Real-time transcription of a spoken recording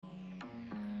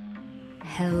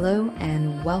Hello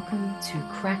and welcome to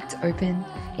Cracked Open,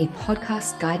 a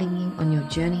podcast guiding you on your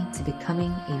journey to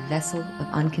becoming a vessel of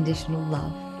unconditional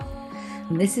love.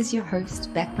 And this is your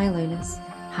host, Beck Milonas,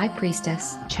 High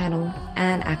Priestess, Channel,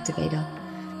 and Activator.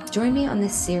 Join me on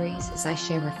this series as I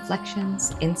share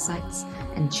reflections, insights,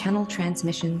 and channel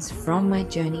transmissions from my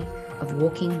journey of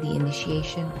walking the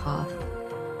initiation path.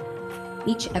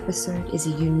 Each episode is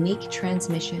a unique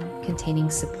transmission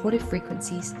containing supportive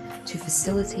frequencies to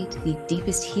facilitate the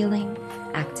deepest healing,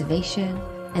 activation,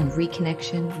 and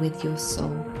reconnection with your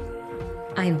soul.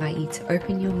 I invite you to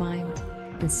open your mind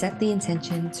and set the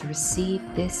intention to receive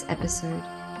this episode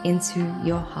into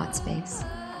your heart space.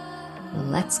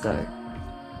 Let's go.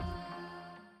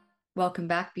 Welcome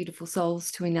back, beautiful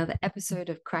souls, to another episode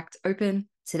of Cracked Open.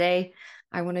 Today,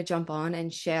 I want to jump on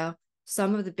and share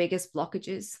some of the biggest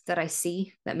blockages that I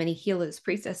see that many healers,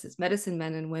 priestesses, medicine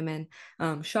men and women,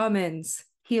 shamans,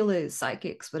 healers,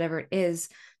 psychics, whatever it is,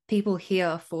 people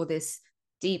here for this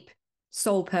deep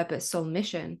soul purpose, soul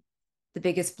mission, the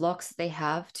biggest blocks that they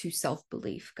have to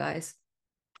self-belief, guys.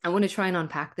 I want to try and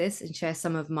unpack this and share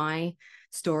some of my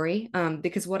story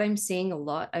because what I'm seeing a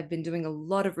lot, I've been doing a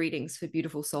lot of readings for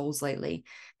beautiful souls lately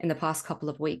in the past couple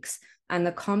of weeks. And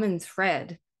the common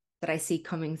thread that I see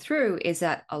coming through is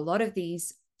that a lot of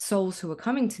these souls who are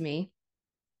coming to me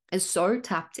is so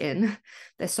tapped in,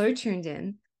 they're so tuned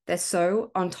in, they're so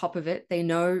on top of it. They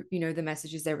know, the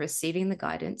messages, they're receiving the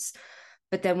guidance.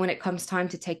 But then when it comes time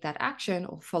to take that action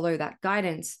or follow that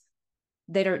guidance,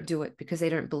 they don't do it because they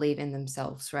don't believe in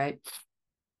themselves, right?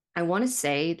 I want to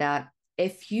say that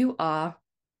if you are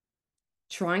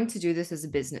trying to do this as a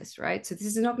business, right? So this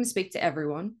is not going to speak to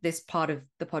everyone, this part of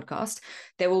the podcast.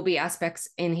 There will be aspects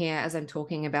in here as I'm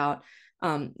talking about,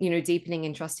 deepening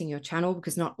and trusting your channel,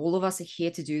 because not all of us are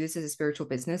here to do this as a spiritual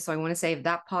business. So I want to say if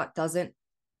that part doesn't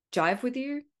jive with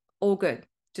you, all good.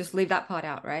 Just leave that part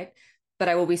out, right? But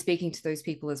I will be speaking to those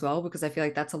people as well, because I feel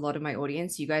like that's a lot of my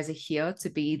audience. You guys are here to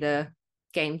be the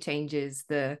game changers,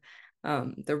 the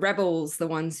rebels, the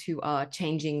ones who are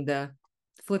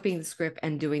flipping the script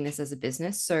and doing this as a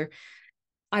business. So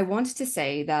I want to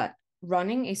say that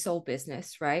running a soul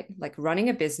business, right? Like running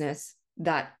a business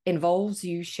that involves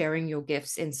you sharing your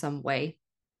gifts in some way,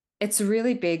 it's a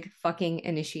really big fucking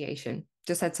initiation.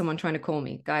 Just had someone trying to call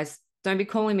me. Guys, don't be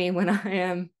calling me when I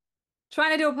am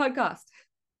trying to do a podcast.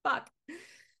 Fuck.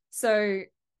 So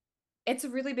it's a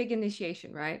really big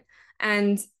initiation, right?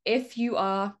 And if you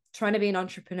are trying to be an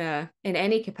entrepreneur in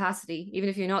any capacity, even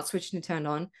if you're not switched and turned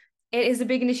on, it is a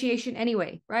big initiation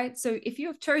anyway, right? So if you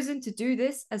have chosen to do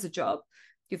this as a job,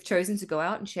 you've chosen to go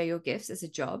out and share your gifts as a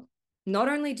job, not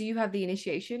only do you have the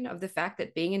initiation of the fact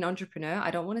that being an entrepreneur,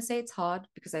 I don't want to say it's hard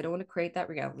because I don't want to create that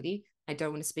reality. I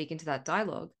don't want to speak into that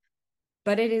dialogue,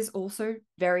 but it is also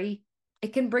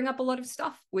it can bring up a lot of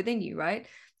stuff within you, right?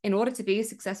 In order to be a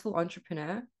successful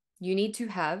entrepreneur, you need to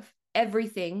have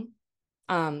everything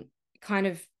kind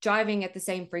of jiving at the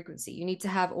same frequency. You need to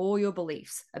have all your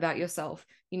beliefs about yourself.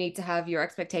 You need to have your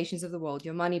expectations of the world,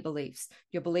 your money beliefs,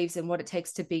 your beliefs in what it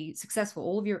takes to be successful.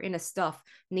 All of your inner stuff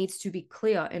needs to be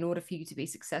clear in order for you to be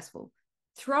successful.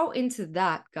 Throw into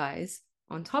that, guys,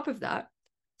 on top of that,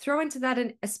 throw into that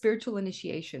a spiritual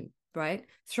initiation, right?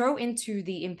 Throw into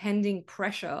the impending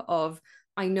pressure of,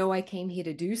 I know I came here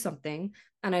to do something,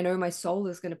 and I know my soul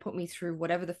is going to put me through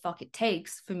whatever the fuck it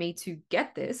takes for me to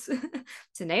get this,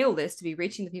 to nail this, to be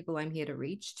reaching the people I'm here to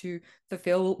reach, to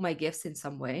fulfill my gifts in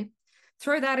some way.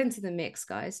 Throw that into the mix,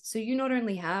 guys. So you not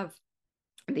only have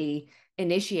the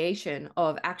initiation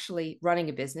of actually running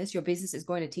a business, your business is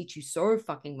going to teach you so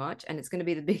fucking much, and it's going to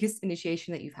be the biggest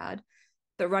initiation that you've had.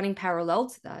 But running parallel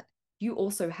to that, you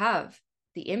also have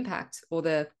the impact or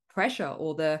the pressure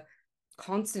or the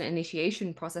constant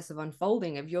initiation process of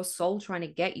unfolding of your soul trying to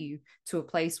get you to a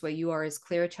place where you are as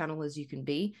clear a channel as you can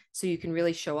be, so you can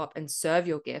really show up and serve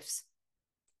your gifts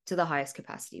to the highest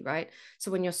capacity, right?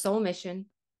 So when your soul mission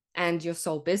and your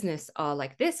soul business are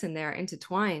like this and they're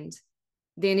intertwined,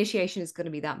 the initiation is going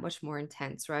to be that much more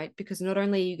intense, right? Because not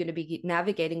only are you going to be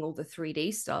navigating all the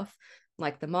 3D stuff,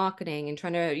 like the marketing and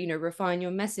trying to, refine your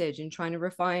message and trying to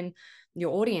refine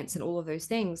your audience and all of those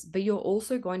things, but you're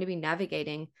also going to be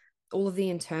navigating all of the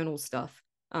internal stuff,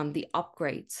 the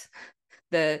upgrades,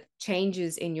 the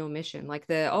changes in your mission, like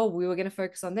we were going to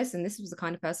focus on this, and this was the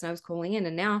kind of person I was calling in,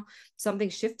 and now something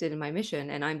shifted in my mission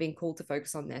and I'm being called to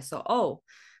focus on this. So,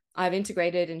 I've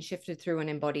integrated and shifted through and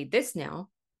embodied this now,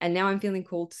 and now I'm feeling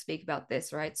called to speak about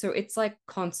this, right? So it's like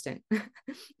constant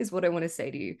is what I want to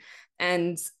say to you.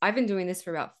 And I've been doing this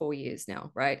for about 4 years now,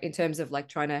 right? In terms of like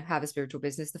trying to have a spiritual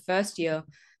business. The first year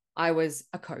I was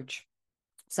a coach.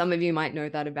 Some of you might know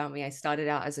that about me. I started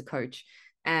out as a coach,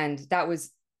 and that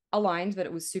was aligned, but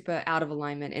it was super out of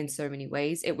alignment in so many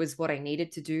ways. It was what I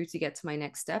needed to do to get to my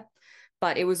next step,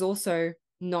 but it was also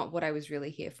not what I was really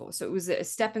here for. So it was a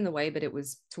step in the way, but it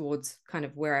was towards kind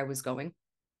of where I was going.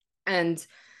 And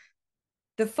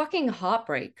the fucking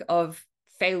heartbreak of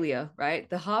failure, right?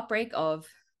 The heartbreak of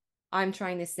I'm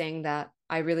trying this thing that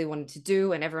I really wanted to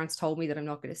do, and everyone's told me that I'm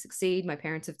not going to succeed. My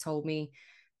parents have told me,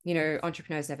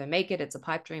 entrepreneurs never make it. It's a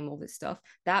pipe dream, all this stuff.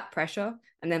 That pressure,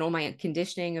 and then all my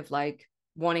conditioning of like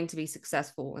wanting to be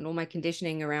successful, and all my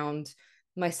conditioning around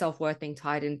my self-worth being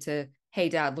tied into, hey,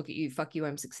 dad, look at you, fuck you,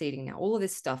 I'm succeeding now. All of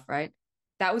this stuff, right?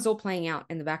 That was all playing out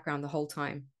in the background the whole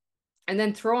time. And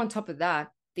then throw on top of that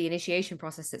the initiation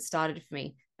process that started for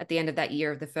me at the end of that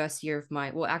year, of the first year of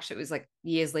my, well, actually, it was like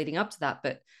years leading up to that,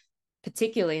 but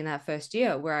particularly in that first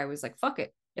year where I was like, fuck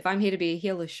it. If I'm here to be a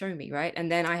healer, show me, right?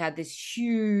 And then I had this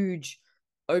huge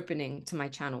opening to my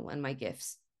channel and my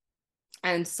gifts.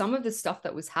 And some of the stuff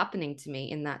that was happening to me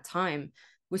in that time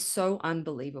was so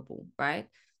unbelievable, right?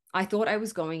 I thought I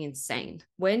was going insane.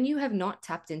 When you have not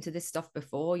tapped into this stuff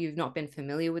before, you've not been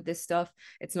familiar with this stuff,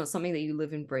 it's not something that you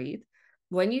live and breathe.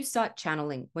 When you start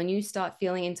channeling, when you start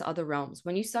feeling into other realms,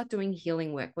 when you start doing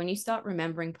healing work, when you start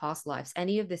remembering past lives,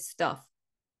 any of this stuff,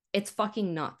 it's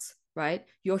fucking nuts, right?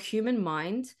 Your human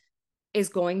mind is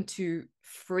going to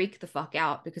freak the fuck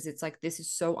out because it's like, this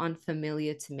is so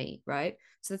unfamiliar to me, right?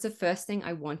 So that's the first thing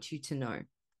I want you to know.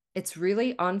 It's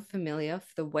really unfamiliar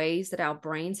for the ways that our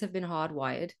brains have been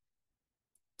hardwired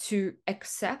to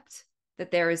accept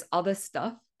that there is other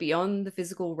stuff beyond the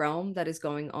physical realm that is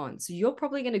going on. So you're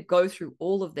probably going to go through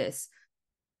all of this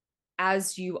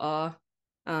as you are,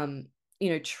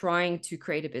 trying to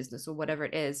create a business or whatever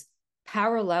it is,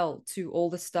 parallel to all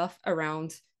the stuff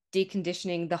around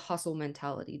deconditioning the hustle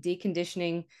mentality,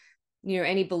 deconditioning,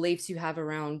 any beliefs you have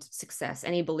around success,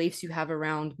 any beliefs you have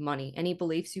around money, any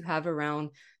beliefs you have around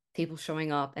people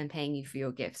showing up and paying you for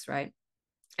your gifts, right?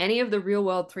 Any of the real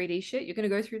world 3D shit, you're going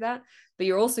to go through that, but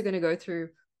you're also going to go through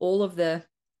all of the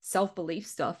self-belief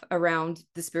stuff around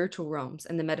the spiritual realms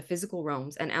and the metaphysical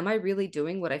realms. And am I really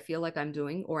doing what I feel like I'm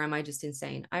doing, or am I just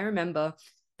insane? I remember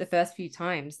the first few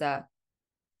times that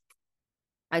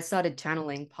I started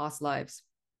channeling past lives,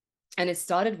 and it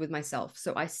started with myself.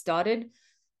 So I started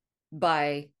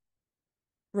by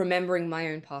remembering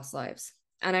my own past lives.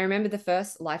 And I remember the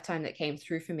first lifetime that came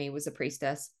through for me was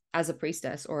as a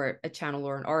priestess or a channel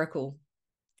or an oracle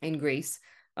in Greece.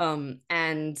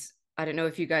 And I don't know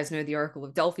if you guys know the Oracle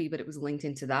of Delphi, but it was linked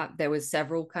into that. There was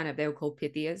several they were called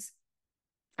Pythias.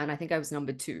 And I think I was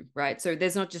number 2, right? So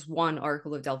there's not just one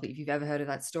Oracle of Delphi. If you've ever heard of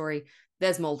that story,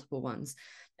 there's multiple ones.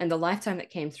 And the lifetime that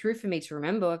came through for me to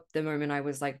remember, the moment I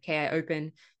was like, okay, I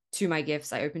open to my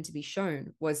gifts, I open to be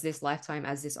shown, was this lifetime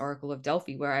as this Oracle of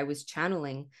Delphi, where I was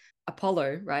channeling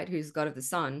Apollo, right, who's god of the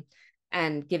sun,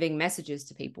 and giving messages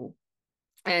to people.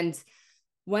 And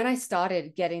when I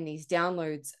started getting these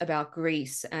downloads about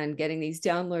Greece and getting these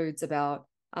downloads about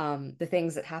the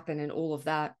things that happen and all of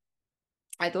that,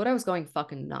 I thought I was going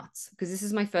fucking nuts, because this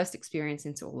is my first experience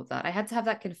into all of that. I had to have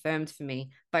that confirmed for me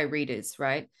by readers,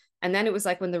 right? And then it was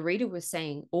like when the reader was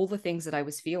saying all the things that I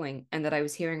was feeling and that I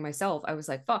was hearing myself, I was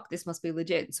like, fuck, this must be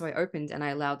legit. So I opened and I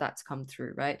allowed that to come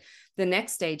through, right? The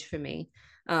next stage for me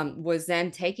was then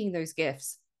taking those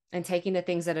gifts and taking the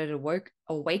things that had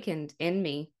awakened in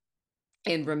me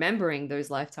in remembering those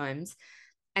lifetimes,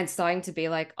 and starting to be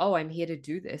like, oh, I'm here to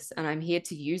do this, and I'm here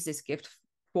to use this gift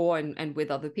for and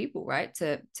with other people, right?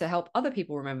 To help other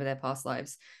people remember their past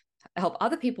lives, help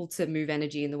other people to move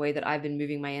energy in the way that I've been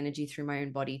moving my energy through my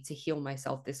own body to heal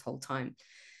myself this whole time.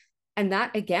 And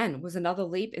that again was another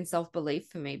leap in self-belief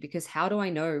for me, because how do I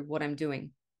know what I'm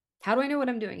doing? How do I know what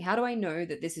I'm doing? How do I know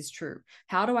that this is true?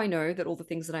 How do I know that all the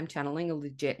things that I'm channeling are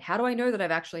legit? How do I know that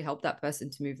I've actually helped that person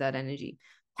to move that energy?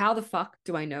 How the fuck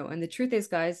do I know? And the truth is,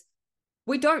 guys,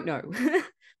 we don't know.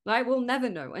 I will never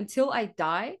know until I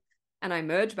die and I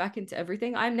merge back into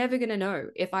everything. I'm never going to know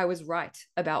if I was right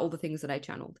about all the things that I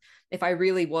channeled, if I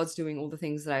really was doing all the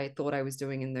things that I thought I was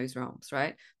doing in those realms,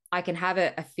 right? I can have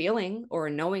a feeling or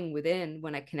a knowing within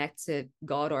when I connect to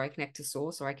God, or I connect to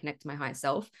source, or I connect to my higher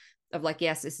self, of like,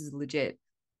 yes, this is legit.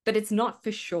 But it's not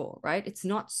for sure, right? It's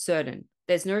not certain.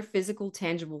 There's no physical,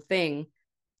 tangible thing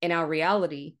in our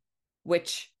reality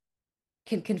which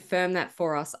can confirm that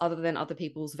for us, other than other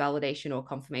people's validation or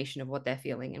confirmation of what they're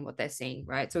feeling and what they're seeing,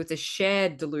 right? So it's a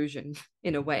shared delusion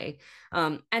in a way.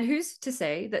 And who's to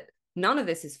say that none of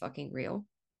this is fucking real?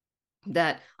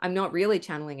 That I'm not really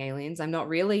channeling aliens, I'm not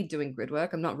really doing grid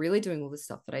work, I'm not really doing all this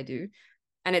stuff that I do,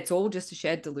 and it's all just a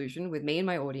shared delusion with me and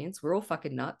my audience. We're all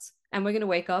fucking nuts, and we're going to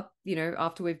wake up,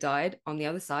 after we've died on the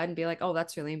other side and be like, oh,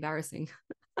 that's really embarrassing.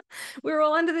 We're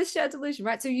all under this shared delusion,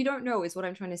 right? So you don't know, is what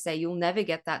I'm trying to say. You'll never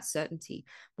get that certainty.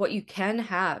 What you can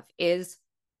have is,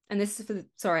 and this is for the,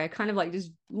 sorry, I kind of like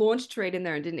just launched straight in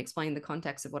there and didn't explain the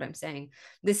context of what I'm saying.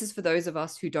 This is for those of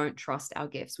us who don't trust our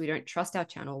gifts. We don't trust our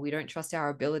channel. We don't trust our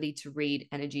ability to read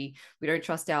energy. We don't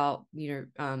trust our,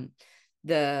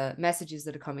 the messages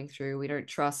that are coming through. We don't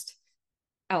trust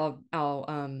our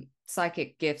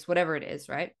psychic gifts, whatever it is,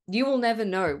 right? You will never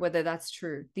know whether that's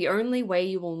true. The only way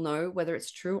you will know whether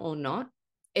it's true or not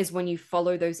is when you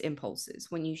follow those impulses,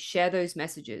 when you share those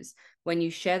messages, when you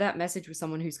share that message with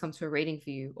someone who's come to a reading for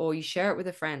you, or you share it with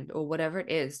a friend, or whatever it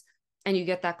is, and you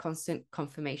get that constant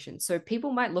confirmation. So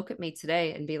people might look at me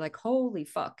today and be like, holy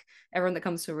fuck, everyone that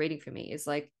comes to a reading for me is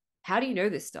like, how do you know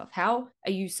this stuff? How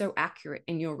are you so accurate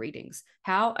in your readings?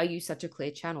 How are you such a clear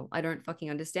channel? I don't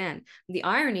fucking understand. The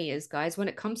irony is, guys, when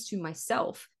it comes to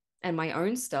myself and my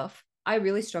own stuff, I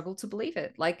really struggle to believe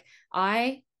it. Like,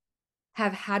 I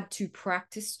have had to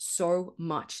practice so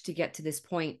much to get to this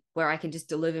point where I can just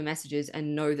deliver messages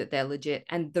and know that they're legit.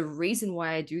 And the reason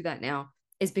why I do that now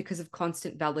is because of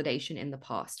constant validation in the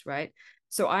past, right?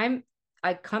 So I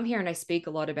come here and I speak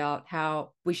a lot about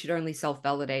how we should only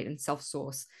self-validate and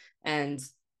self-source, and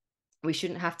we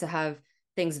shouldn't have to have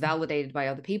things validated by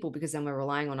other people, because then we're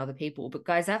relying on other people. But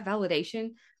guys, that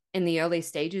validation in the early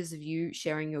stages of you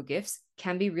sharing your gifts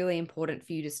can be really important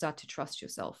for you to start to trust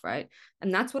yourself, right?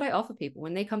 And that's what I offer people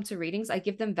when they come to readings. I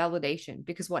give them validation,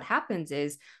 because what happens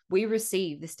is we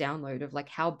receive this download of like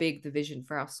how big the vision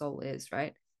for our soul is,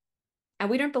 right? And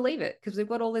we don't believe it because we've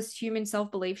got all this human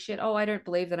self-belief shit. Oh, I don't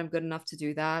believe that I'm good enough to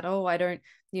do that. Oh, I don't,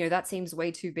 that seems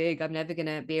way too big. I'm never going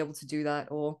to be able to do that.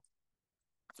 Or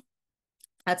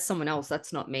that's someone else,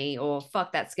 that's not me. Or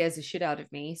fuck, that scares the shit out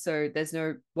of me, so there's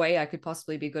no way I could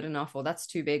possibly be good enough, or that's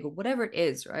too big, or whatever it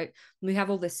is, right? We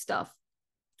have all this stuff.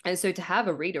 And so to have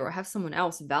a reader or have someone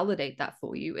else validate that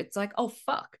for you, it's like, oh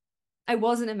fuck, I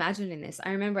wasn't imagining this. I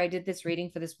remember I did this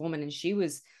reading for this woman, and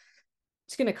she's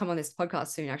going to come on this podcast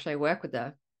soon. Actually, I work with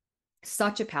her.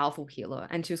 Such a powerful healer,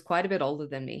 and she was quite a bit older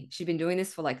than me. She'd been doing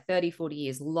this for like 30-40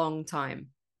 years, long time.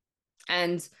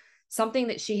 And something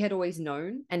that she had always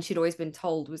known and she'd always been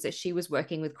told was that she was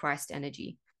working with Christ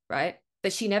energy, right?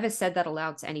 But she never said that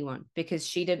aloud to anyone, because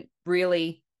she didn't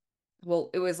really,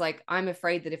 well, it was like, I'm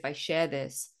afraid that if I share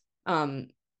this, I'm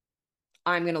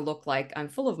going to look like I'm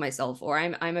full of myself, or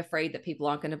I'm afraid that people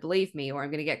aren't going to believe me, or I'm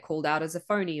going to get called out as a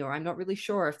phony, or I'm not really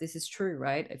sure if this is true,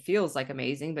 right? It feels like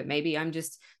amazing, but maybe I'm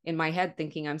just in my head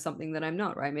thinking I'm something that I'm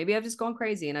not, right? Maybe I've just gone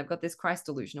crazy and I've got this Christ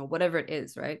delusion, or whatever it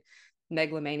is, right?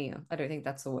 Megalomania. I don't think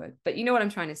that's the word, but you know what I'm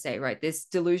trying to say, right? This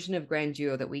delusion of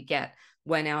grandeur that we get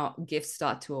when our gifts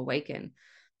start to awaken.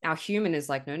 Our human is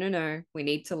like, no, no, no. We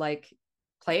need to like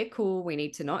play it cool. We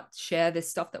need to not share this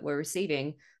stuff that we're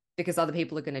receiving, because other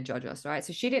people are going to judge us, right?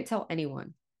 So she didn't tell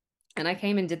anyone. And I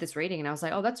came and did this reading and I was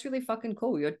like, oh, that's really fucking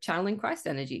cool. You're channeling Christ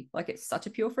energy. Like, it's such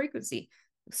a pure frequency.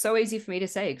 So easy for me to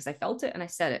say because I felt it and I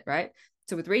said it, right?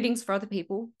 So with readings for other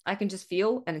people, I can just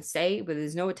feel and say, but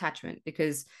there's no attachment,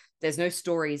 because there's no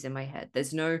stories in my head.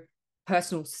 There's no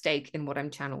personal stake in what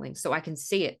I'm channeling. So I can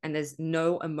see it and there's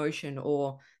no emotion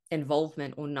or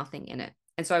involvement or nothing in it.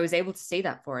 And so I was able to see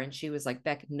that for her. And she was like,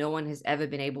 Beck, no one has ever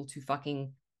been able to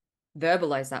fucking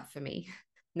verbalize that for me.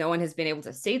 No one has been able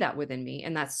to see that within me.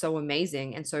 And that's so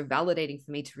amazing and so validating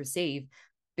for me to receive,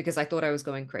 because I thought I was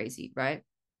going crazy, right?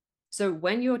 So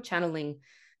when you're channeling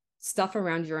stuff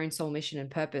around your own soul mission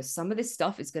and purpose, some of this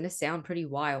stuff is going to sound pretty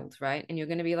wild, right? And you're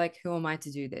going to be like, who am I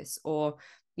to do this? Or,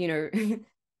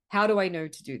 how do I know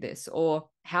to do this? Or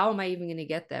how am I even going to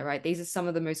get there, right? These are some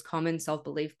of the most common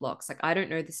self-belief blocks. Like, I don't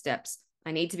know the steps.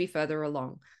 I need to be further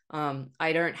along.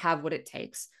 I don't have what it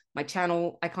takes. My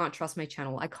channel, I can't trust my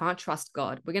channel. I can't trust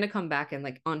God. We're going to come back and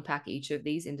like unpack each of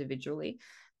these individually.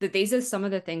 That these are some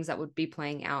of the things that would be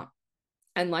playing out.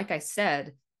 And like I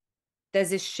said,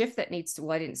 there's this shift that needs to,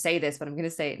 well, I didn't say this, but I'm going to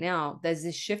say it now. There's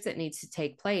this shift that needs to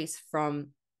take place from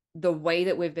the way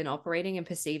that we've been operating and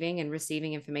perceiving and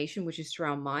receiving information, which is through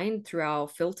our mind, through our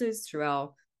filters, through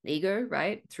our ego,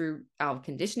 right? Through our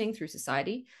conditioning, through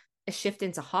society, a shift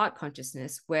into heart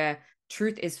consciousness where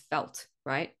truth is felt,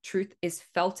 right? Truth is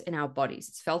felt in our bodies.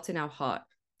 It's felt in our heart.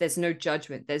 There's no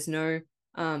judgment. There's no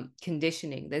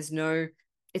conditioning. There's no,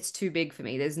 it's too big for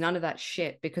me. There's none of that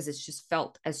shit, because it's just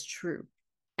felt as true.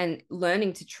 And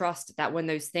learning to trust that when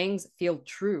those things feel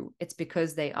true, it's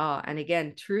because they are. And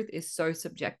again, truth is so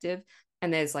subjective.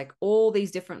 And there's like all these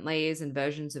different layers and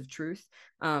versions of truth.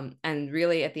 And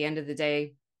really, at the end of the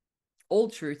day, all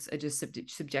truths are just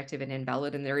subjective and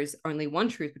invalid. And there is only one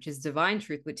truth, which is divine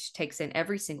truth, which takes in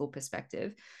every single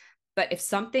perspective. But if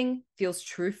something feels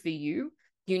true for you,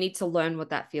 You need to learn what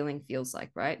that feeling feels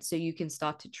like, right? So you can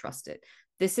start to trust it.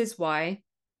 This is why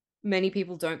many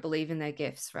people don't believe in their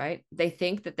gifts, right? They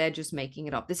think that they're just making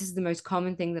it up. This is the most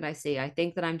common thing that I see. I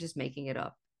think that I'm just making it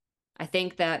up. I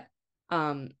think that,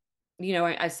 um,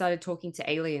 I started talking to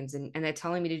aliens, and they're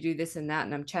telling me to do this and that,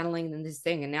 and I'm channeling them this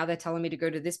thing. And now they're telling me to go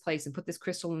to this place and put this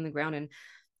crystal in the ground. And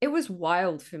it was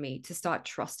wild for me to start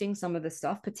trusting some of the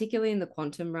stuff, particularly in the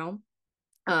quantum realm.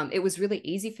 It was really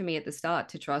easy for me at the start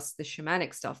to trust the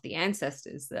shamanic stuff, the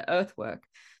ancestors, the earthwork,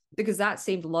 because that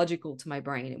seemed logical to my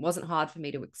brain. It wasn't hard for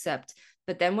me to accept.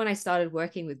 But then when I started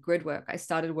working with grid work, I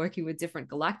started working with different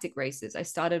galactic races. I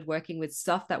started working with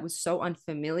stuff that was so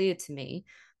unfamiliar to me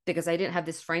because I didn't have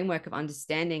this framework of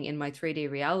understanding in my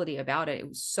 3D reality about it. It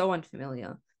was so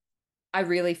unfamiliar. I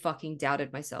really fucking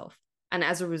doubted myself. And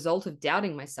as a result of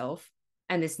doubting myself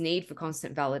and this need for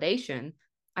constant validation,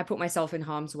 I put myself in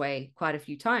harm's way quite a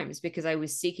few times because I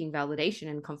was seeking validation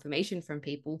and confirmation from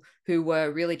people who were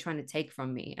really trying to take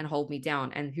from me and hold me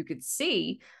down, and who could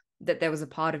see that there was a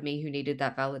part of me who needed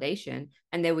that validation,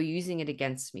 and they were using it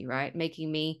against me, right? Making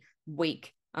me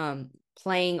weak,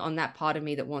 playing on that part of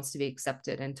me that wants to be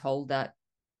accepted and told that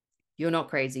you're not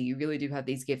crazy. You really do have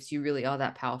these gifts. You really are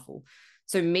that powerful.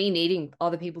 So me needing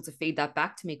other people to feed that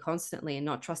back to me constantly and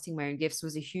not trusting my own gifts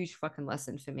was a huge fucking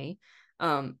lesson for me.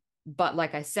 But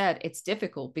like I said, it's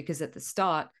difficult because at the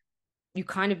start, you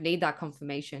kind of need that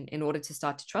confirmation in order to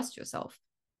start to trust yourself.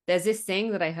 There's this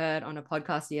thing that I heard on a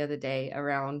podcast the other day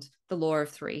around the law of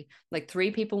three. Like,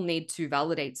 three people need to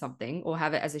validate something or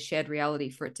have it as a shared reality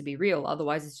for it to be real.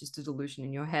 Otherwise, it's just a delusion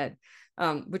in your head,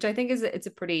 which I think is it's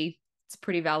a pretty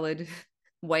valid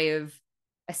way of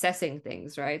assessing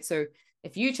things, right? So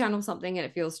if you channel something and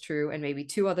it feels true, and maybe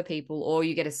two other people, or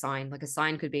you get a sign, like a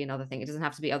sign could be another thing. It doesn't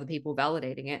have to be other people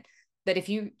validating it. But if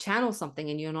you channel something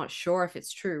and you're not sure if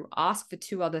it's true, ask for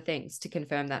two other things to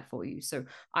confirm that for you. So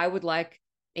I would like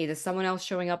either someone else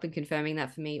showing up and confirming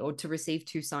that for me, or to receive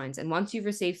two signs. And once you've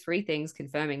received three things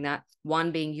confirming that,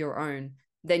 one being your own,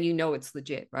 then you know it's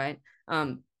legit, right?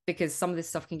 Because some of this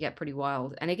stuff can get pretty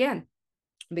wild. And again,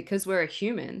 because we're a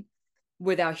human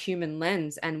with our human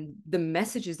lens, and the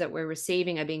messages that we're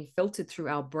receiving are being filtered through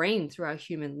our brain, through our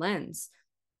human lens,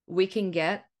 we can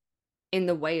get in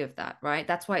the way of that, right?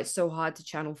 That's why it's so hard to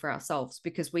channel for ourselves,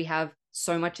 because we have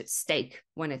so much at stake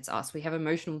when it's us. We have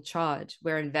emotional charge.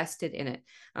 We're invested in it.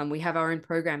 We have our own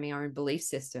programming, our own belief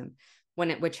system.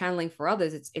 When we're channeling for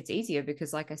others, it's easier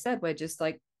because, like I said, we're just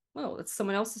like, well, it's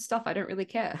someone else's stuff. I don't really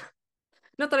care.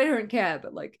 Not that I don't care,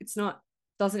 but like, it's not,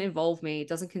 doesn't involve me. It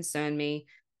doesn't concern me.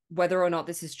 Whether or not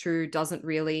this is true doesn't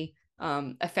really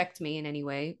affect me in any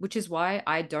way, which is why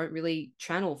I don't really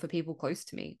channel for people close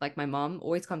to me. Like, my mom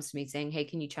always comes to me saying, hey,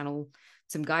 can you channel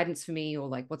some guidance for me? Or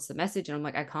like, what's the message? And I'm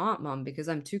like, I can't, mom, because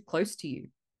I'm too close to you.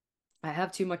 I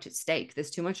have too much at stake. There's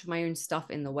too much of my own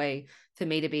stuff in the way for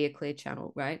me to be a clear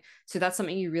channel, right? So that's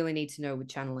something you really need to know with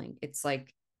channeling. It's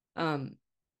like,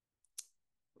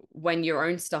 when your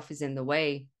own stuff is in the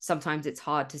way, sometimes it's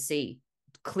hard to see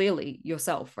clearly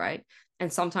yourself, right?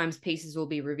 And sometimes pieces will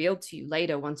be revealed to you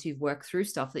later once you've worked through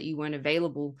stuff that you weren't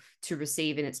available to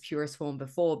receive in its purest form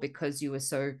before, because you were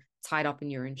so tied up in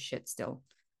your own shit still.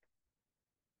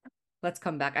 Let's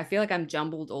come back. I feel like I'm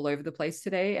jumbled all over the place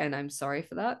today, and I'm sorry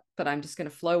for that, but I'm just going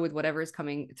to flow with whatever is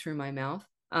coming through my mouth.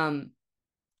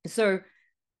 So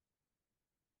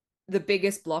the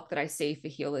biggest block that I see for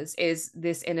healers is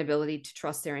this inability to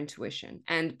trust their intuition.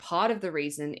 And part of the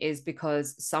reason is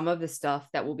because some of the stuff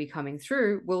that will be coming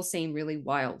through will seem really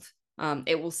wild.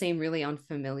 It will seem really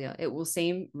unfamiliar. It will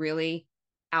seem really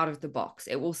out of the box.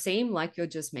 It will seem like you're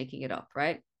just making it up,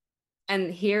 right?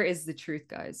 And here is the truth,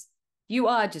 guys. You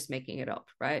are just making it up,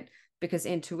 right? Because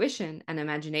intuition and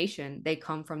imagination, they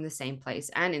come from the same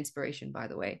place, and inspiration, by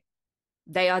the way.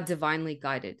 They are divinely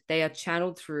guided. They are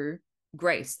channeled through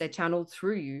grace. They're channeled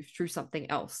through you, through something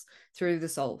else, through the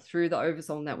soul, through the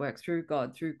oversoul network, through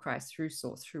God, through Christ, through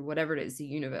source, through whatever it is, the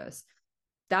universe.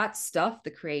 That stuff,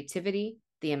 the creativity,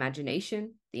 the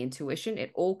imagination, the intuition,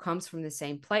 it all comes from the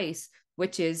same place,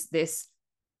 which is this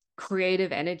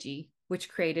creative energy which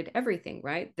created everything,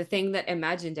 right? The thing that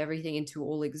imagined everything into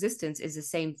all existence is the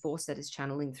same force that is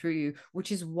channeling through you,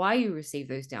 which is why you receive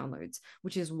those downloads,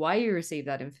 which is why you receive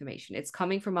that information. It's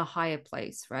coming from a higher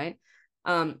place, right?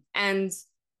 And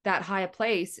that higher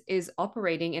place is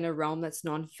operating in a realm that's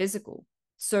non-physical.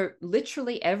 So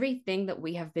literally everything that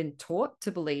we have been taught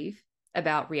to believe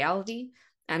about reality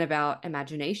and about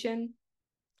imagination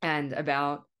and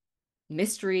about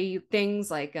mystery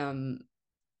things like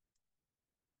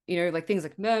like things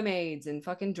like mermaids and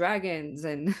fucking dragons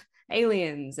and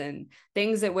aliens and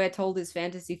things that we're told is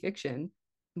fantasy fiction.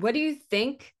 What do you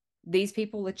think these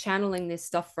people are channeling this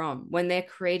stuff from, when they're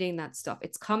creating that stuff,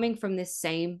 it's coming from this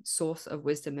same source of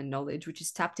wisdom and knowledge, which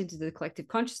is tapped into the collective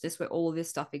consciousness where all of this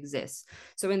stuff exists.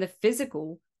 So in the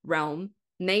physical realm,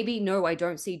 maybe, no, I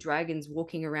don't see dragons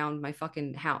walking around my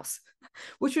fucking house,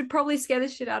 which would probably scare the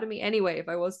shit out of me anyway if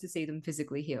I was to see them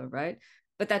physically here, right?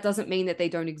 But that doesn't mean that they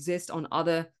don't exist on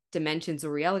other dimensions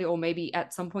or reality, or maybe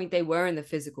at some point they were in the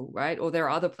physical, right? Or there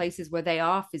are other places where they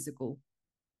are physical,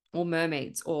 or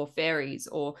mermaids or fairies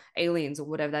or aliens or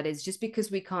whatever that is. Just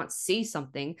because we can't see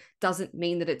something doesn't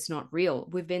mean that it's not real.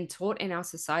 We've been taught in our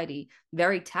society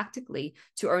very tactically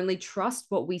to only trust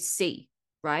what we see,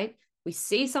 right? We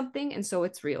see something and so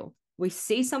it's real. We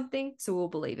see something, so we'll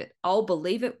believe it. I'll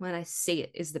believe it when I see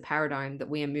it, is the paradigm that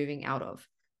we are moving out of,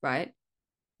 right?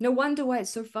 No wonder why it's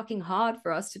so fucking hard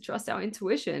for us to trust our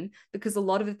intuition, because a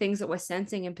lot of the things that we're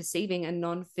sensing and perceiving are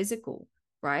non-physical,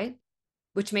 right?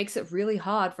 Which makes it really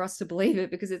hard for us to believe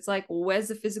it, because it's like, well, where's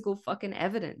the physical fucking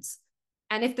evidence?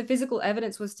 And if the physical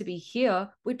evidence was to be here,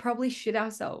 we'd probably shit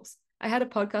ourselves. I had a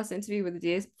podcast interview with a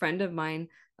dear friend of mine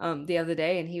the other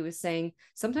day, and he was saying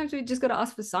sometimes we just got to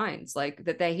ask for signs, like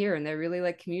that they're here and they're really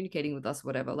like communicating with us,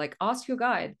 whatever. Like, ask your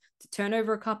guide to turn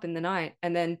over a cup in the night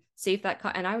and then see if that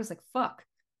cup. And I was like, fuck,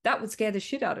 that would scare the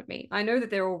shit out of me. I know that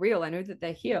they're all real. I know that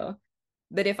they're here.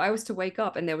 But if I was to wake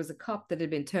up and there was a cup that had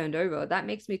been turned over, that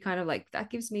makes me kind of like, that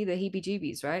gives me the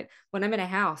heebie-jeebies, right? When I'm in a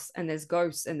house and there's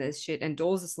ghosts and there's shit and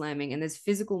doors are slamming and there's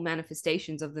physical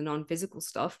manifestations of the non-physical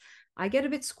stuff, I get a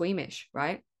bit squeamish,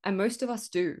 right? And most of us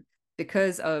do,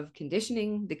 because of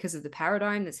conditioning, because of the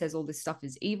paradigm that says all this stuff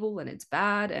is evil and it's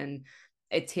bad and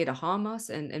it's here to harm us,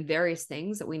 and various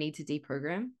things that we need to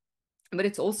deprogram. But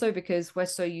it's also because we're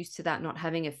so used to that not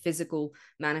having a physical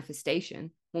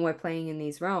manifestation when we're playing in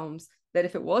these realms, that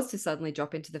if it was to suddenly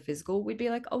drop into the physical, we'd be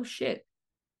like, oh shit,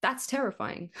 that's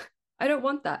terrifying. I don't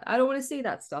want that. I don't want to see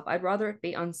that stuff. I'd rather it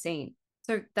be unseen.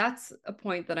 So that's a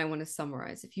point that I want to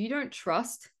summarize. If you don't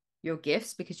trust your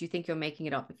gifts because you think you're making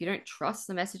it up, if you don't trust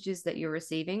the messages that you're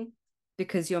receiving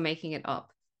because you're making it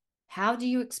up, how do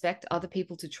you expect other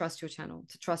people to trust your channel,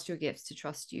 to trust your gifts, to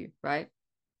trust you, right?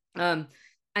 And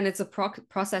it's a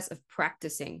process of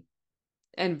practicing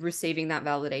and receiving that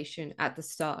validation at the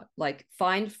start. Like,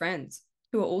 find friends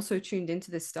who are also tuned into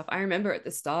this stuff. I remember at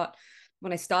the start,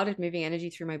 when I started moving energy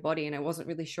through my body and I wasn't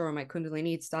really sure my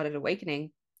Kundalini had started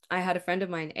awakening, I had a friend of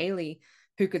mine, Ailey,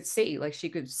 who could see, like, she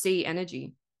could see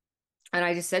energy. And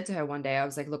I just said to her one day, I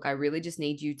was like, look, I really just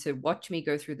need you to watch me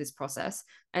go through this process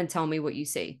and tell me what you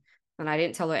see. And I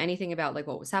didn't tell her anything about like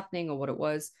what was happening or what it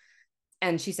was.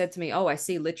 And she said to me, oh, I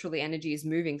see literally energy is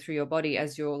moving through your body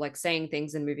as you're like saying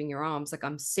things and moving your arms. Like,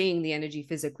 I'm seeing the energy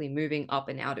physically moving up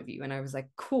and out of you. And I was like,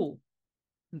 cool,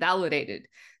 validated.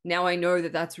 Now I know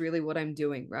that that's really what I'm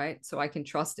doing, right? So I can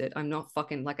trust it. I'm not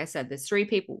fucking, like I said, there's 3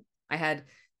 people. I had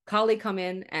Carly come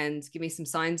in and give me some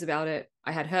signs about it.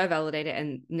 I had her validate it,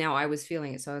 and now I was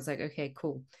feeling it. So I was like, okay,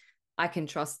 cool. I can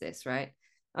trust this, right?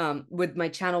 With my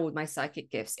channel, with my psychic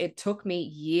gifts, it took me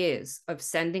years of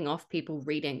sending off people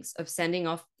readings, of sending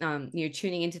off,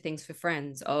 tuning into things for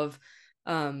friends, of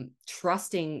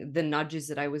trusting the nudges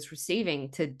that I was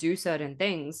receiving to do certain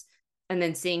things, and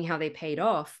then seeing how they paid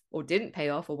off or didn't pay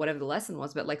off or whatever the lesson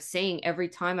was. But like, seeing every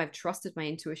time I've trusted my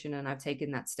intuition and I've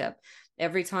taken that step,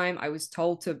 every time I was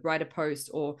told to write a post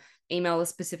or email a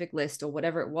specific list or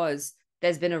whatever it was,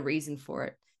 there's been a reason for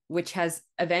it, which has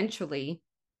eventually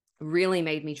really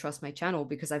made me trust my channel,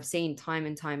 because I've seen time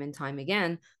and time and time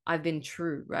again, I've been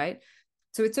true, right?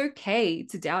 So it's okay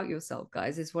to doubt yourself,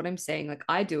 guys, is what I'm saying. Like,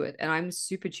 I do it and I'm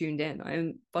super tuned in.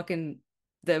 I'm fucking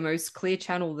the most clear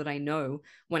channel that I know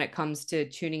when it comes to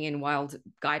tuning in wild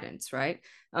guidance, right?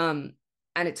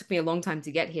 And it took me a long time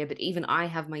to get here, but even I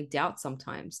have my doubts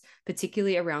sometimes,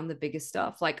 particularly around the bigger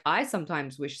stuff. Like, I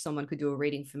sometimes wish someone could do a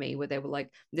reading for me where they were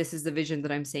like, this is the vision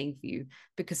that I'm seeing for you.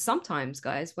 Because sometimes,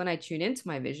 guys, when I tune into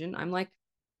my vision, I'm like,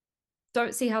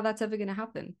 don't see how that's ever going to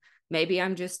happen. Maybe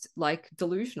I'm just like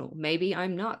delusional. Maybe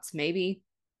I'm nuts. Maybe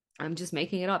I'm just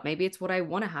making it up. Maybe it's what I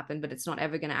want to happen, but it's not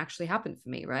ever going to actually happen for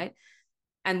me, right?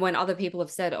 And when other people have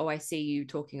said, oh, I see you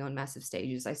talking on massive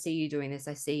stages, I see you doing this,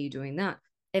 I see you doing that,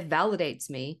 it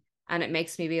validates me and it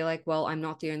makes me be like, well, I'm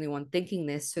not the only one thinking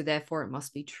this, so therefore it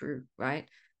must be true, right?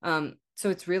 So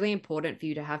it's really important for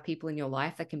you to have people in your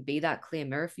life that can be that clear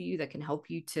mirror for you, that can help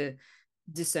you to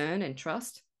discern and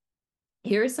trust.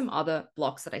 Here are some other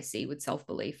blocks that I see with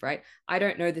self-belief, right? I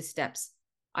don't know the steps.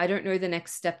 I don't know the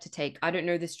next step to take. I don't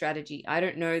know the strategy. I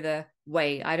don't know the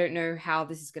way. I don't know how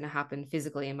this is going to happen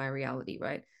physically in my reality,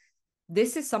 right?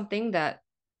 This is something that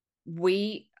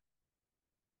we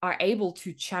are able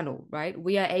to channel, right?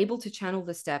 We are able to channel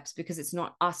the steps because it's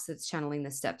not us that's channeling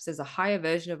the steps. There's a higher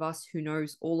version of us who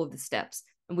knows all of the steps,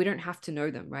 and we don't have to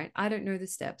know them, right? I don't know the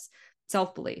steps.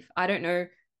 Self-belief. I don't know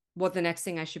what the next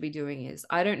thing I should be doing is.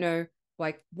 I don't know,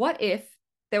 like, what if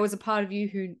there was a part of you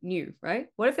who knew, right?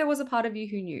 What if there was a part of you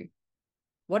who knew?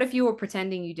 What if you were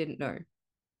pretending you didn't know?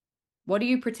 What are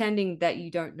you pretending that you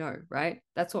don't know, right?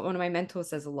 That's what one of my mentors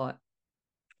says a lot.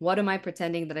 What am I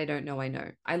pretending that I don't know I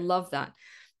know? I love that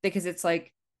because it's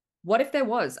like, what if there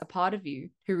was a part of you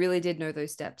who really did know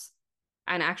those steps?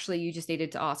 And actually, you just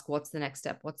needed to ask, what's the next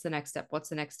step? What's the next step? What's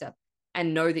the next step?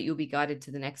 And know that you'll be guided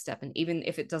to the next step. And even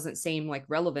if it doesn't seem like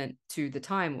relevant to the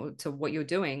time or to what you're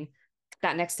doing,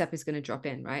 that next step is going to drop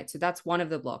in, right? So that's one of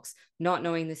the blocks, not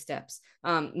knowing the steps,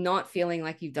 not feeling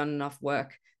like you've done enough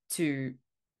work to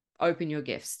open your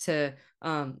gifts, to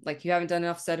like you haven't done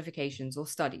enough certifications or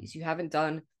studies, you haven't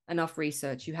done enough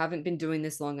research, you haven't been doing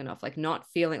this long enough, like not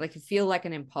feeling like you feel like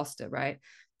an imposter, right?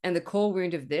 And the core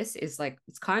wound of this is like,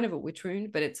 it's kind of a witch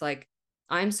wound, but it's like,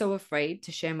 I'm so afraid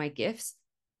to share my gifts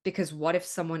because what if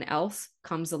someone else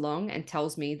comes along and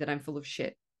tells me that I'm full of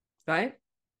shit, right?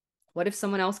 What if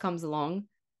someone else comes along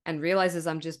and realizes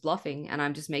I'm just bluffing and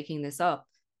I'm just making this up?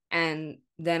 And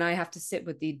then I have to sit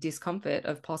with the discomfort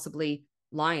of possibly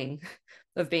lying,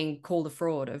 of being called a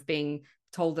fraud, of being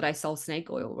told that I sell snake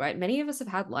oil, right? Many of us have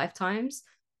had lifetimes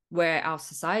where our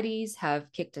societies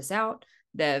have kicked us out,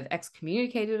 they've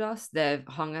excommunicated us, they've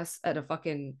hung us at a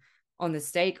fucking on the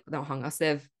stake, not hung us,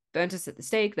 they've burnt us at the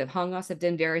stake, they've hung us, they've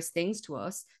done various things to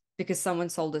us because someone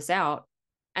sold us out.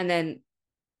 And then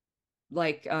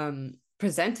like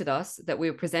presented us that we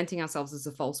were presenting ourselves as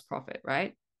a false prophet,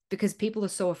 right? Because people are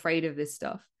so afraid of this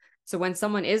stuff. So when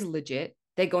someone is legit,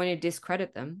 they're going to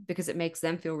discredit them because it makes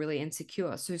them feel really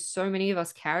insecure. So many of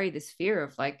us carry this fear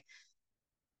of like,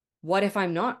 what if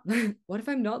I'm not? What if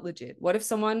I'm not legit? What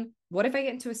if I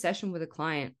get into a session with a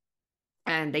client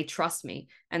and they trust me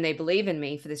and they believe in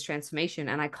me for this transformation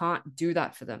and I can't do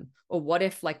that for them? Or what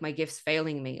if like my gift's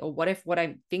failing me? Or what if what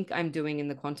I think I'm doing in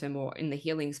the quantum or in the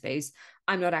healing space,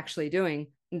 I'm not actually doing,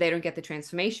 and they don't get the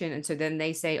transformation. And so then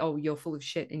they say, oh, you're full of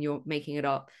shit and you're making it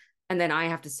up. And then I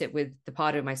have to sit with the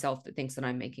part of myself that thinks that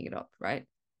I'm making it up, right?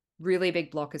 Really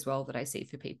big block as well that I see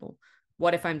for people.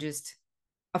 What if I'm just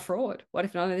a fraud? What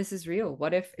if none of this is real?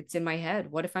 What if it's in my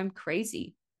head? What if I'm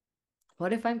crazy?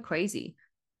 What if I'm crazy?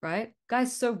 Right?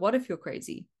 Guys, so what if you're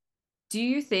crazy? Do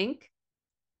you think,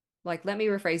 like, let me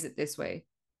rephrase it this way.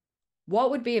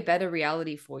 What would be a better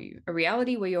reality for you? A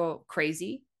reality where you're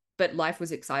crazy, but life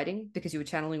was exciting because you were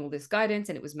channeling all this guidance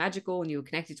and it was magical and you were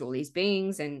connected to all these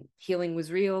beings and healing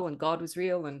was real and God was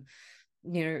real and,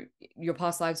 you know, your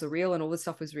past lives were real and all this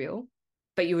stuff was real,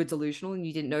 but you were delusional and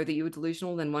you didn't know that you were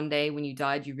delusional. Then one day when you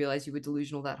died, you realized you were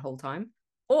delusional that whole time.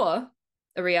 Or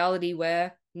a reality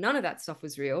where none of that stuff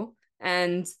was real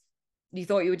and you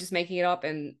thought you were just making it up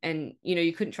and you know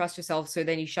you couldn't trust yourself, so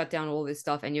then you shut down all this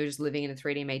stuff and you're just living in a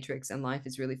 3D matrix and life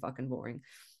is really fucking boring.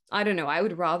 I don't know, I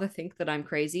would rather think that I'm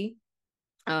crazy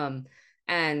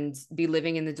and be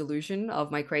living in the delusion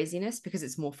of my craziness because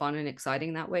it's more fun and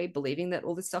exciting that way, believing that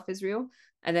all this stuff is real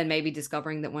and then maybe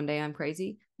discovering that one day I'm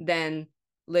crazy, than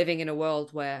living in a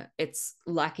world where it's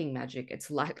lacking magic,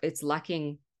 it's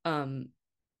lacking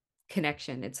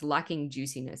connection, it's lacking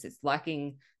juiciness, it's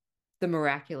lacking the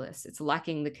miraculous, it's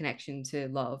lacking the connection to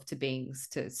love, to beings,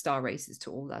 to star races,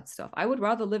 to all that stuff. I would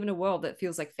rather live in a world that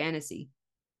feels like fantasy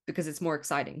because it's more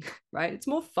exciting, right? It's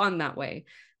more fun that way.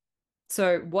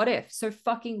 So what if? So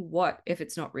fucking what if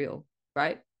it's not real,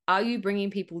 right? Are you bringing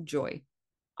people joy?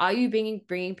 Are you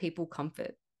bringing people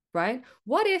comfort, right?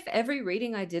 What if every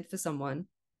reading I did for someone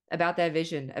about their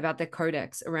vision, about their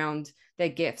codex, around their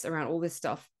gifts, around all this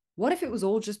stuff, what if it was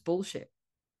all just bullshit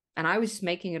and I was just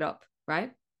making it up,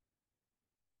 right?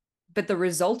 But the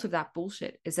result of that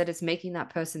bullshit is that it's making that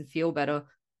person feel better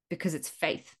because it's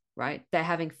faith, right? They're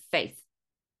having faith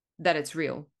that it's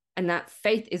real. And that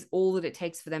faith is all that it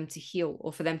takes for them to heal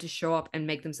or for them to show up and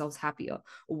make themselves happier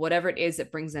or whatever it is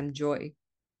that brings them joy,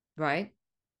 right?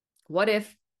 What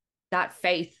if that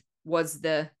faith was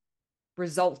the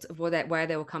result of where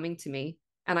they were coming to me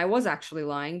and I was actually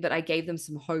lying, but I gave them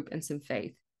some hope and some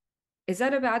faith? Is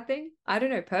that a bad thing? I don't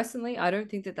know. Personally, I don't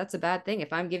think that that's a bad thing.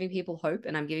 If I'm giving people hope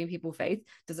and I'm giving people faith,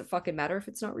 does it fucking matter if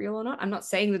it's not real or not? I'm not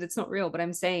saying that it's not real, but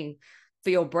I'm saying for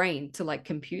your brain to like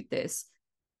compute this,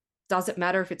 does it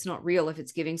matter if it's not real, if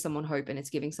it's giving someone hope and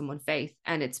it's giving someone faith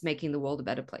and it's making the world a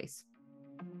better place?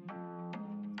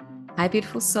 Hi,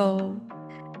 beautiful soul.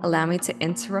 Allow me to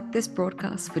interrupt this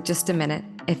broadcast for just a minute.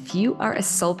 If you are a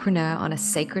soulpreneur on a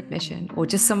sacred mission, or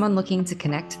just someone looking to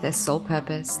connect to their soul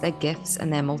purpose, their gifts,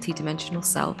 and their multidimensional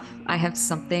self, I have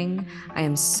something I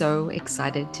am so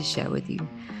excited to share with you.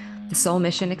 The Soul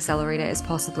Mission Accelerator is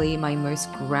possibly my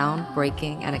most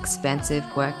groundbreaking and expansive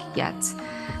work yet.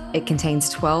 It contains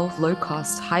 12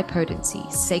 low-cost, high-potency,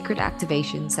 sacred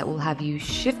activations that will have you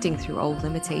shifting through old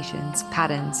limitations,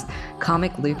 patterns,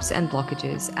 karmic loops, and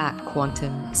blockages at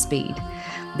quantum speed.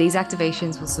 These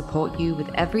activations will support you with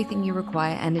everything you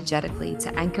require energetically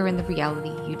to anchor in the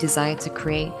reality you desire to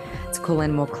create, to call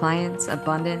in more clients,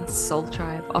 abundance, soul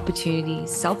tribe,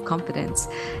 opportunities, self-confidence,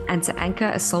 and to anchor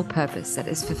a soul purpose that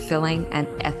is fulfilling and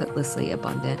effortlessly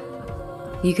abundant.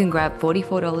 You can grab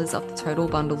 $44 off the total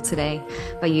bundle today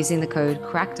by using the code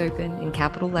CRACKEDOPEN in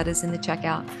capital letters in the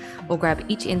checkout, or grab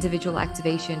each individual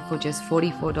activation for just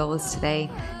 $44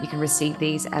 today. You can receive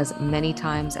these as many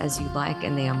times as you like,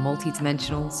 and they are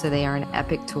multidimensional, so they are an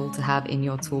epic tool to have in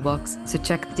your toolbox. So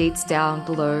check the deets down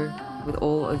below with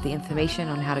all of the information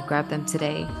on how to grab them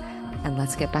today, and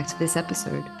let's get back to this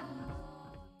episode.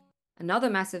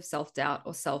 Another massive self-doubt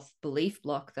or self-belief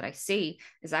block that I see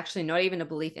is actually not even a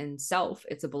belief in self,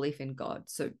 it's a belief in God.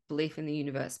 So belief in the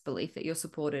universe, belief that you're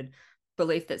supported,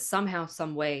 belief that somehow,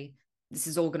 some way, this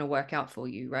is all going to work out for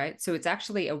you, right? So it's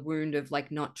actually a wound of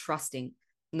like not trusting,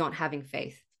 not having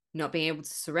faith, not being able to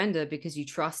surrender because you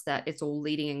trust that it's all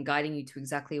leading and guiding you to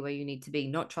exactly where you need to be,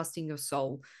 not trusting your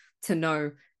soul to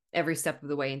know every step of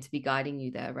the way and to be guiding you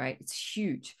there, right? It's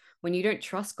huge. When you don't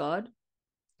trust God,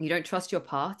 you don't trust your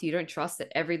path, you don't trust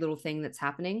that every little thing that's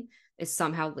happening is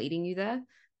somehow leading you there,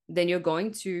 then you're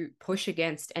going to push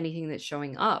against anything that's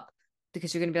showing up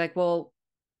because you're going to be like, well,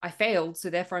 I failed,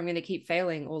 so therefore I'm going to keep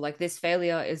failing. Or like, this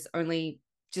failure is only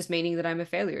just meaning that I'm a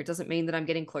failure. It doesn't mean that I'm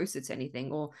getting closer to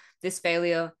anything. Or this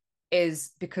failure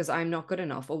is because I'm not good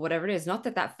enough, or whatever it is. Not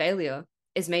that that failure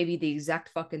is maybe the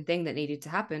exact fucking thing that needed to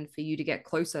happen for you to get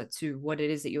closer to what it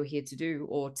is that you're here to do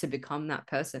or to become that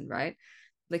person, right?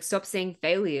 Like, stop seeing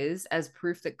failures as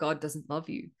proof that God doesn't love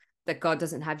you, that God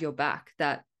doesn't have your back,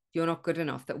 that you're not good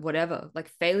enough, that whatever. Like,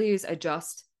 failures are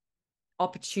just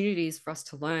opportunities for us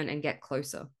to learn and get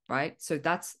closer, right? So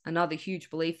that's another huge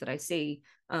belief that I see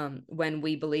when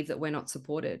we believe that we're not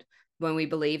supported, when we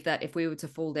believe that if we were to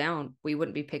fall down, we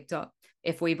wouldn't be picked up,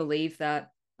 if we believe that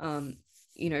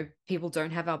people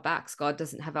don't have our backs, God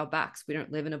doesn't have our backs, we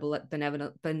don't live in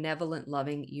a benevolent,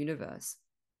 loving universe.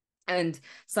 And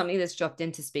something that's dropped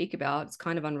in to speak about, it's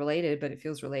kind of unrelated, but it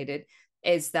feels related,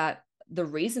 is that the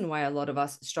reason why a lot of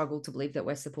us struggle to believe that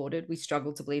we're supported, we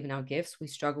struggle to believe in our gifts, we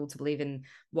struggle to believe in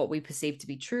what we perceive to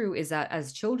be true, is that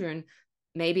as children,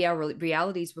 maybe our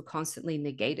realities were constantly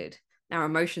negated. Our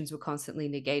emotions were constantly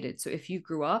negated. So if you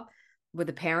grew up with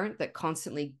a parent that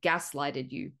constantly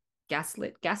gaslighted you,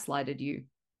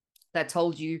 that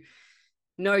told you,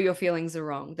 no, your feelings are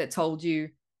wrong, that told you,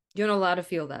 you're not allowed to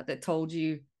feel that told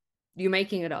you, you're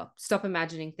making it up, stop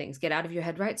imagining things, get out of your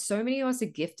head, right? So many of us are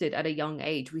gifted at a young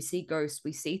age. We see ghosts,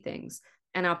 we see things.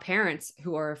 And our parents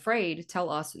who are afraid tell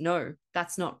us, no,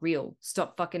 that's not real.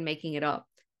 Stop fucking making it up,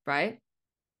 right?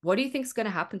 What do you think is going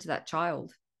to happen to that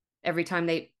child every time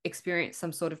they experience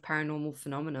some sort of paranormal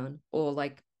phenomenon or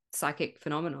like psychic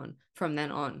phenomenon from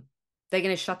then on? They're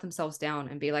going to shut themselves down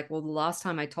and be like, well, the last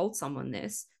time I told someone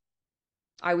this,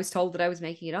 I was told that I was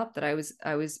making it up, that I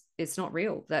was, it's not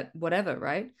real, that whatever,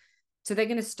 right? So they're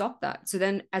going to stop that. So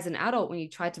then as an adult, when you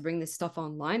try to bring this stuff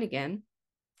online again,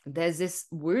 there's this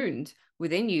wound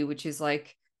within you, which is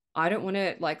like, I don't want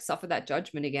to like suffer that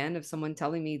judgment again of someone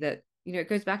telling me that, it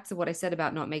goes back to what I said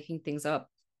about not making things up.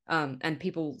 And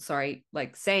people,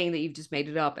 like saying that you've just made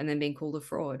it up and then being called a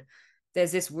fraud.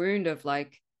 There's this wound of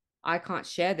like, I can't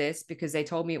share this because they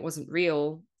told me it wasn't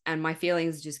real and my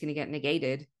feelings are just going to get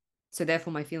negated. So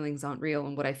therefore my feelings aren't real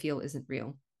and what I feel isn't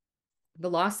real. The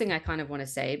last thing I kind of want to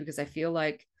say, because I feel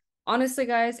like, honestly,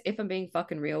 guys, if I'm being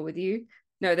fucking real with you,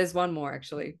 no, there's one more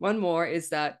actually. One more is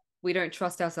that we don't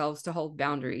trust ourselves to hold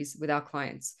boundaries with our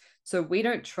clients. So we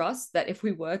don't trust that if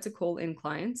we were to call in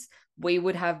clients, we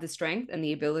would have the strength and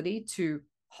the ability to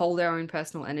hold our own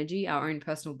personal energy, our own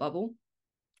personal bubble,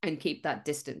 and keep that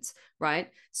distance, right?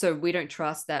 So we don't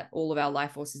trust that all of our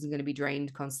life force isn't going to be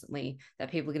drained constantly,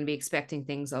 that people are going to be expecting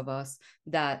things of us,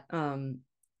 that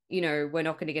we're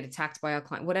not going to get attacked by our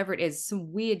client, whatever it is.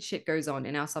 Some weird shit goes on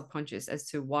in our subconscious as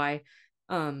to why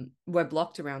we're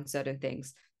blocked around certain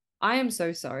things. I am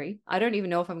so sorry. I don't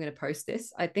even know if I'm going to post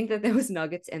this. I think that there was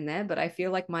nuggets in there, but I feel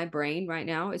like my brain right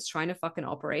now is trying to fucking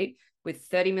operate with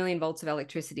 30 million volts of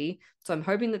electricity. So I'm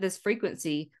hoping that there's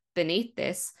frequency beneath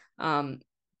this,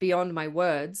 beyond my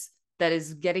words, that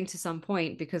is getting to some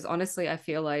point, because honestly, I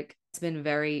feel like It's been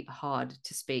very hard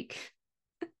to speak,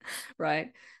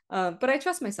 right? But I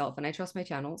trust myself and I trust my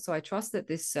channel. So I trust that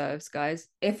this serves, guys.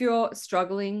 If you're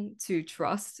struggling to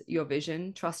trust your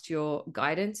vision, trust your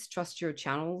guidance, trust your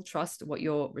channel, trust what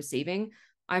you're receiving,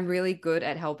 I'm really good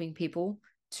at helping people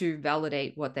to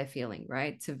validate what they're feeling,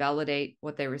 right? To validate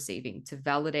what they're receiving, to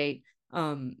validate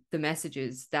the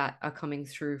messages that are coming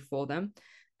through for them,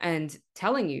 and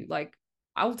telling you, like,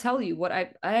 I'll tell you what I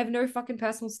have no fucking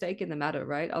personal stake in the matter,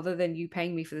 right? Other than you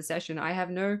paying me for the session, I have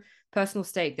no personal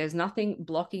stake. There's nothing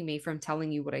blocking me from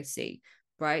telling you what I see,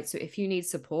 right? So if you need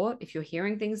support, if you're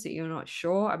hearing things that you're not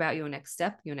sure about your next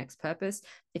step, your next purpose,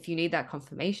 if you need that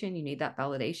confirmation, you need that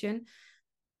validation,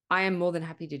 I am more than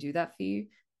happy to do that for you.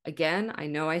 Again, I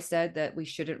know I said that we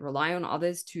shouldn't rely on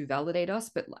others to validate us,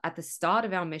 but at the start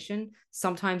of our mission,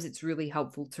 sometimes it's really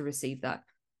helpful to receive that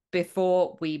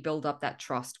before we build up that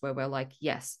trust where we're like,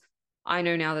 yes, I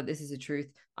know now that this is a truth.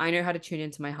 I know how to tune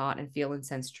into my heart and feel and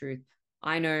sense truth.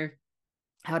 I know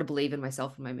how to believe in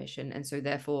myself and my mission. And so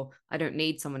therefore, I don't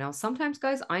need someone else. Sometimes,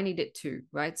 guys, I need it too,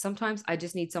 right? Sometimes I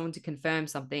just need someone to confirm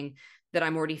something that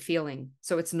I'm already feeling.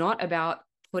 So it's not about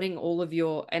putting all of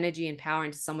your energy and power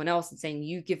into someone else and saying,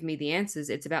 you give me the answers.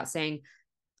 It's about saying,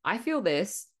 I feel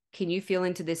this. Can you feel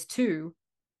into this too?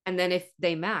 And then if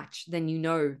they match, then you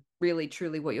know really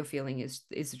truly what you're feeling is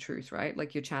the truth, right?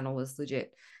 Like your channel is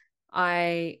legit.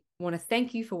 I want to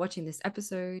thank you for watching this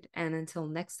episode. And until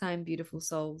next time, beautiful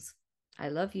souls, I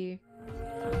love you.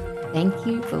 Thank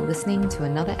you for listening to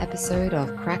another episode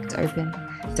of Cracked Open.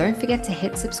 Don't forget to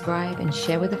hit subscribe and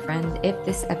share with a friend if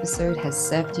this episode has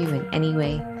served you in any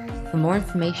way. For more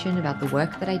information about the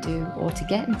work that I do or to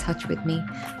get in touch with me,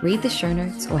 read the show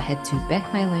notes or head to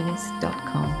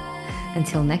beckmylonas.com.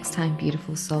 Until next time,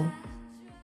 beautiful soul.